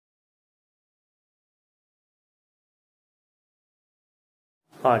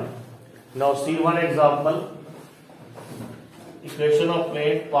हाँ जी. Now see one example. Equation of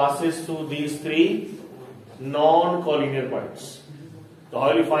plane passes through these three non-collinear points. So how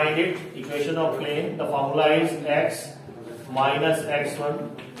will you find it? Equation of plane. The formula is x minus x1,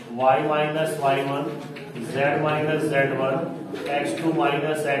 y minus y1, z minus z1, x2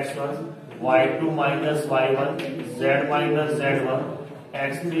 minus x1, y2 minus y1, z minus z1,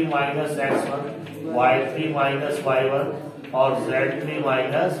 x3 minus x1, y3 minus y1, or z3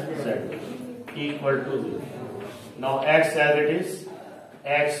 minus z1 equal to 0. Now x as it is,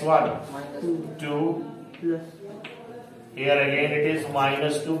 x1 2. Here again it is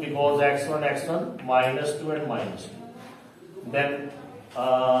minus 2 because x1 minus 2 and minus 2. Then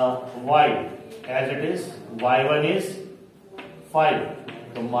y as it is, y1 is 5.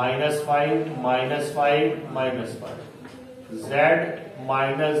 So minus 5 minus 5 minus 5. Z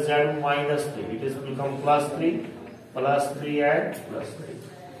minus z minus 3. It is become plus 3 and plus 3.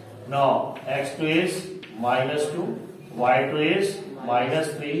 Now x2 is minus 2, y2 is minus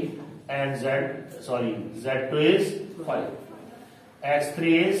 3, and z2 is 5. x3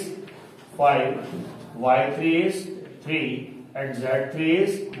 is 5, y3 is 3, and z3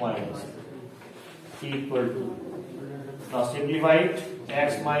 is minus 3 equal to. Now simplify it.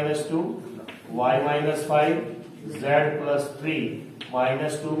 X minus 2, y minus 5, z plus 3,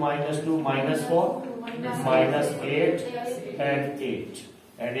 minus 2 minus 2 minus 4, minus 8 and 8.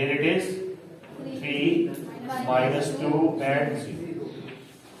 And here it is 3 minus 2 and 0.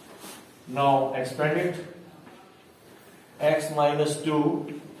 Now expand it. X minus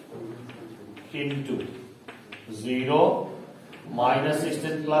 2 into 0 minus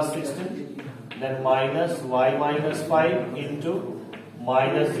 16 plus 16, then minus y minus 5 into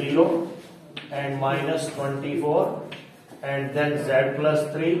minus 0 and minus 24, and then z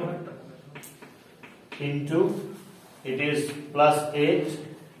plus 3 into, it is plus 8,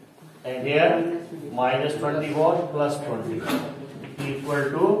 and here minus 24 plus 20 equal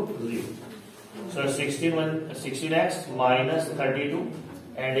to 0. So 16x minus 32,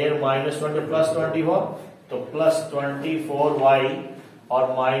 and here minus 20 plus 24, so plus 24y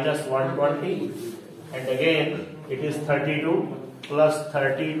or minus 120, and again it is 32 plus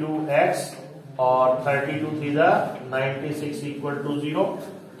 32x or 32 to the 96 equal to 0.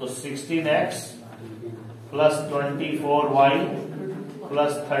 So 16x plus 24y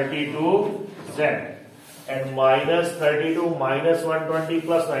plus 32z, and minus 32 minus 120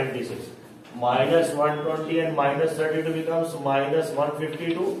 plus 96. Minus 120 and minus 32 becomes minus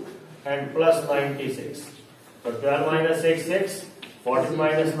 152 and plus 96. So 12 minus 6, 6. 14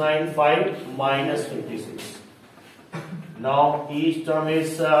 minus 9, 5. Minus 56. Now each term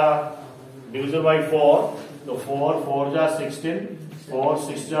is divisible by 4. So 4, 4 are 16. 4,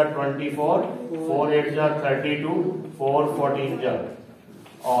 6 are 24. 4, 8 are 32. 4, 14 are.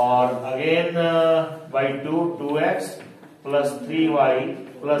 Or again by 2, 2x plus 3y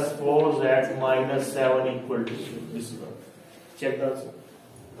plus 4z minus 7 equal to 0. This is what. Check the answer.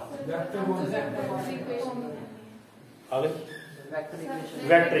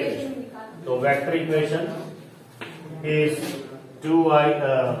 Vector equation. So vector equation is 2y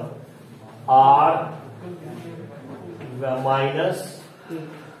r minus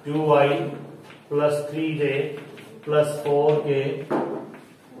 2y plus 3j plus 4k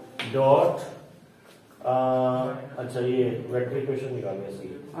dot अच्छा ये vector equation निकालने इसकी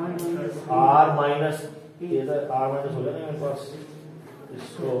are minus इधर are minus हो गया ना मेरे पास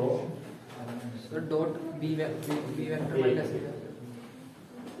इसको dot B vector minus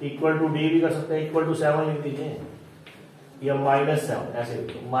equal to D भी कर सकते हैं, इक्वल टू 7 लिख दीजिए या माइनस 7 ऐसे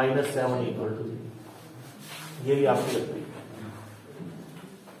लिखो, माइनस 7 इक्वल टू, ये भी आपको लगता है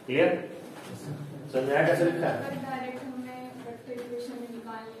क्लियर समझाया कैसे लिखा है?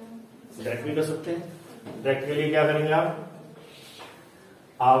 डायरेक्ट भी कर सकते हैं. डायरेक्ट के लिए क्या करेंगे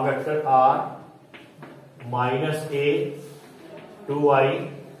आप vector are minus A 2y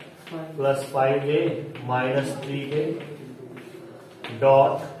plus 5j minus 3k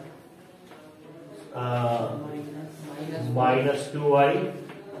dot minus 2y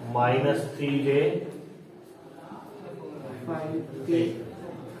minus 3j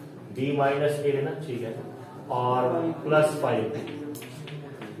d minus ए लेना, ठीक है, और प्लस 5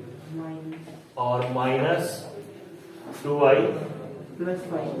 और minus 2y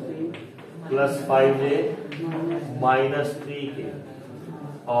plus 5j minus 3k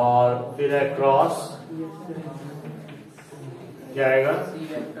और फिर है क्रॉस, क्या आएगा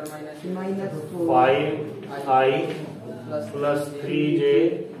 5i plus 3j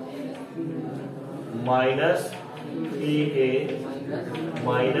minus 3k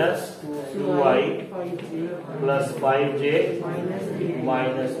minus 2i plus 5j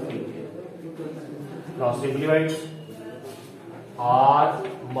minus 3j. Now simplify. R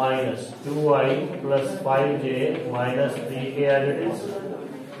minus 2i plus 5j minus 3k as it is.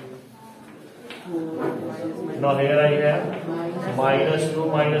 Now here I have minus 2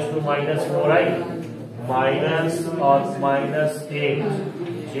 minus 2 minus 4i minus or minus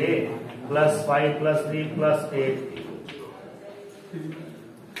 8j plus 5 plus 3 plus 8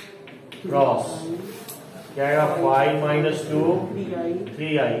 cross क्या आएगा 5 minus 2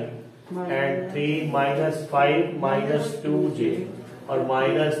 3i and 3 minus 5 minus 2j or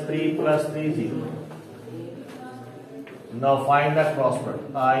minus 3 plus 3j. Now find the cross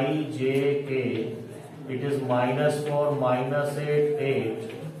product. I, j, k. It is minus 4 minus 8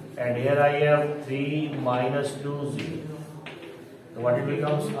 8 and here I have 3 minus 2z. So what it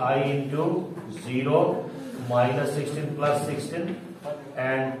becomes? I into 0 minus 16 plus 16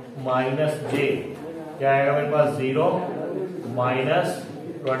 and minus j. क्या आएगा मेरे पास 0 minus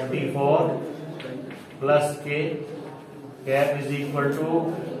 24 plus k cap is equal to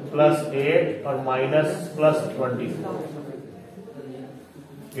plus 8 or minus plus 24.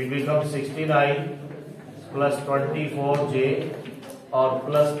 It becomes 16i plus 24j or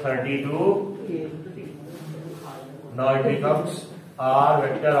plus 32k. Now it becomes r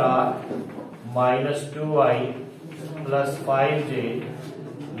vector r minus 2i plus 5j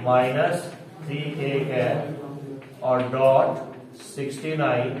minus 3k cap or dot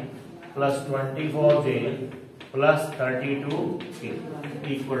 16i plus 24j plus 32k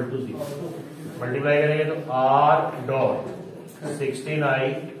equal to 0. Multiply करेंगे तो r dot 16i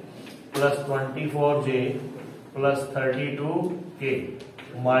plus 24j plus 32k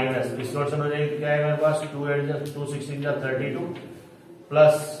minus इस वर्षन हो जाएगी क्या है मेरे पास 2 16 जा 32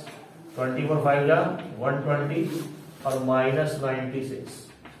 plus 24 5 जा 120 और minus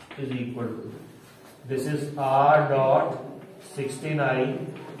 96 is equal to this is r dot 16i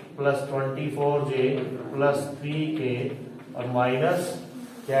plus 24j plus 3k और माइनस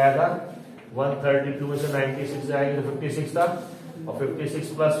क्या आएगा 132 में से 96 जाएगी तो 56 था और 56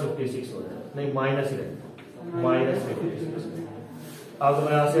 प्लस 56 हो जाएगा नहीं माइनस ही रहेगा माइनस 56. अब तो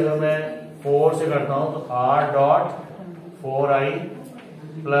यहां से अगर मैं 4 से करता हूं तो r डॉट 4i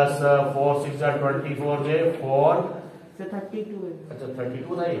प्लस 4 6 जा 24j 4 32 अच्छा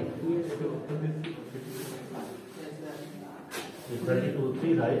 32 था ये 32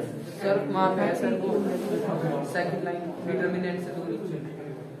 3 था ये सर माफ है सर वो सेकंड लाइन डिटरमिनेंट से दूर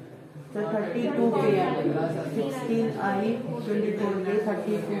सर 32 के 16i 24 के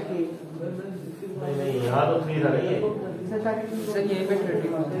 32 के नहीं यहाँ तो 3 था ये सर यहीं पे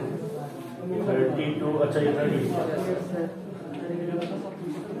 32 अच्छा ये 32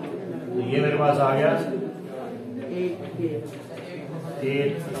 तो ये मेरे पास आ गया 8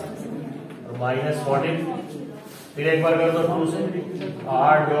 और माइनस 14 फिर एक बार कर दो 2 से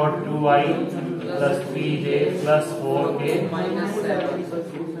r dot 2i plus 3j plus 4k minus 7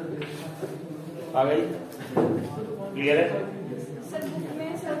 आ गई क्लियर है सर बुक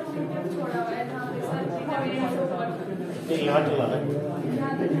में सर उन्होंने छोड़ा हुआ है जहाँ पे सर डिटरमिनेंट से ऊपर नहीं यहाँ चला है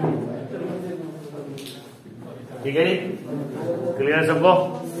ठीक है जी क्लियर है सबको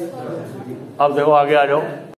अब देखो आगे आ जाओ